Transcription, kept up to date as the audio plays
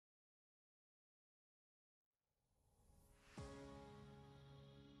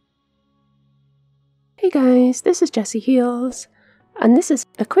guys, this is Jessiehealz, and this is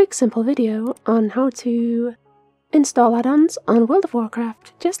a quick simple video on how to install add-ons on World of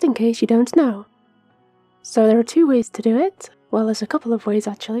Warcraft, just in case you don't know. So there are two ways to do it, well there's a couple of ways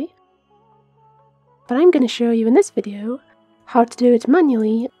actually, but I'm going to show you in this video how to do it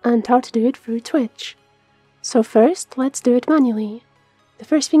manually and how to do it through Twitch. So first, let's do it manually. The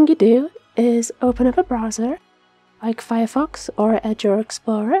first thing you do is open up a browser, like Firefox or Edge or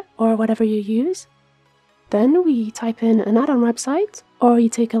Explorer or whatever you use. Then we type in an add-on website, or you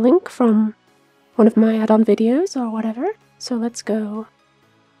take a link from one of my add-on videos or whatever. So let's go,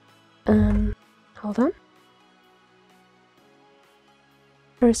 hold on.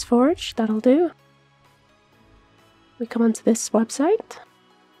 First Forge, that'll do. We come onto this website,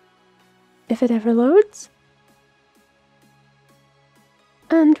 if it ever loads.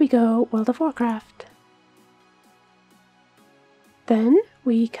 And we go World of Warcraft. Then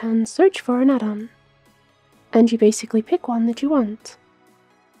we can search for an add-on. And you basically pick one that you want.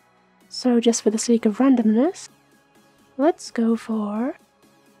 So just for the sake of randomness, let's go for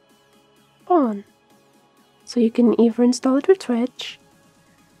Spawn. So you can either install it with Twitch,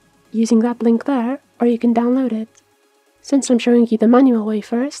 using that link there, or you can download it. Since I'm showing you the manual way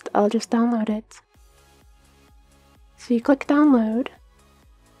first, I'll just download it. So you click download,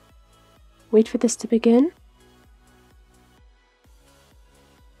 wait for this to begin,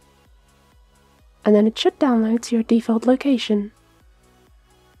 and then it should download to your default location.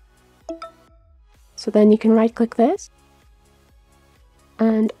 So then you can right click this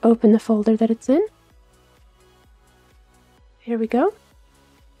and open the folder that it's in. Here we go.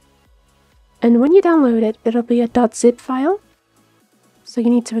 And when you download it, it'll be a .zip file. So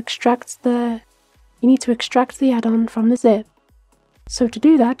you need to extract the add-on from the zip. So to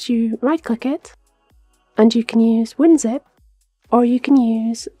do that, you right click it and you can use WinZip, or you can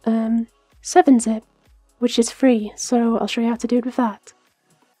use 7-zip, which is free, so I'll show you how to do it with that.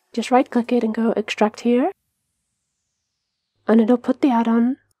 Just right click it and go extract here, and it'll put the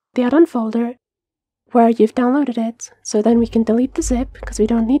add-on folder where you've downloaded it, so then we can delete the zip because we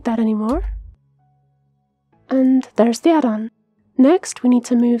don't need that anymore. And there's the add-on. Next we need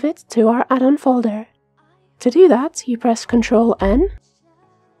to move it to our add-on folder. To do that, you press Ctrl-N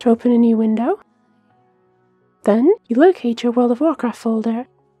to open a new window. Then you locate your World of Warcraft folder,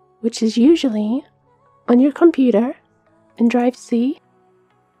 which is usually on your computer in Drive C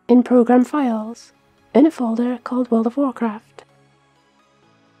in Program Files, in a folder called World of Warcraft.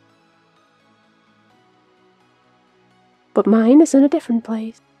 But mine is in a different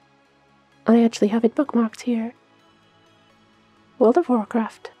place. I actually have it bookmarked here. World of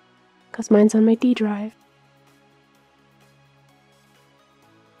Warcraft, because mine's on my D drive.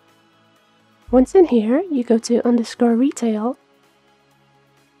 Once in here, you go to _retail.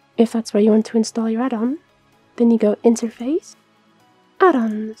 If that's where you want to install your add-on, then you go Interface,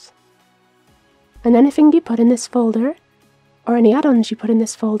 Addons. And anything you put in this folder, or any add-ons you put in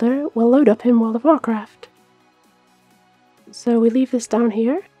this folder, will load up in World of Warcraft. So we leave this down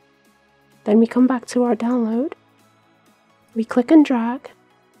here, then we come back to our download, we click and drag,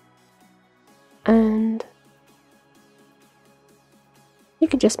 and you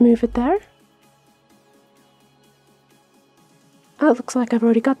can just move it there. It looks like I've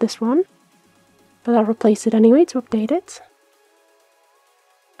already got this one, but I'll replace it anyway to update it.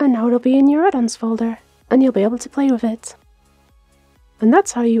 And now it'll be in your add-ons folder, and you'll be able to play with it. And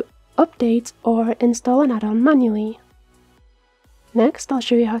that's how you update or install an add-on manually. Next, I'll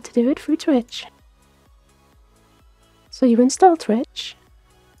show you how to do it through Twitch. So you install Twitch,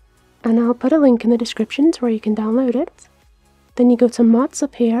 and I'll put a link in the description to where you can download it. Then you go to Mods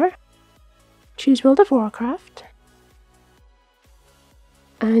up here, choose World of Warcraft,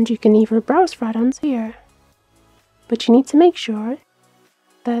 and you can either browse for add-ons here, but you need to make sure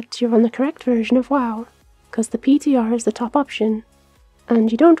that you're on the correct version of WoW, because the PTR is the top option,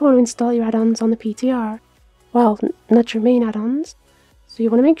 and you don't want to install your add-ons on the PTR. Well, not your main add-ons, so you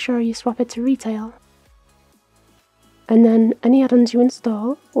want to make sure you swap it to retail. And then any add-ons you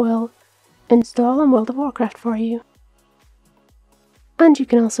install will install on World of Warcraft for you. And you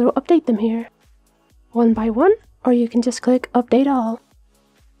can also update them here, one by one, or you can just click Update All,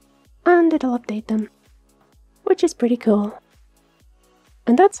 and it'll update them, which is pretty cool.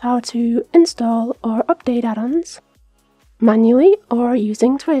 And that's how to install or update add-ons manually or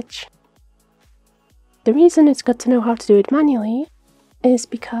using Twitch. The reason it's good to know how to do it manually is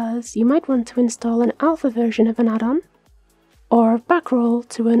because you might want to install an alpha version of an add-on, or backroll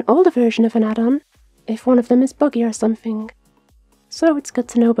to an older version of an add-on if one of them is buggy or something. So it's good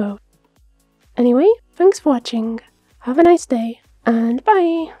to know both. Anyway, thanks for watching, have a nice day, and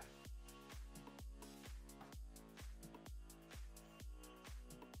bye!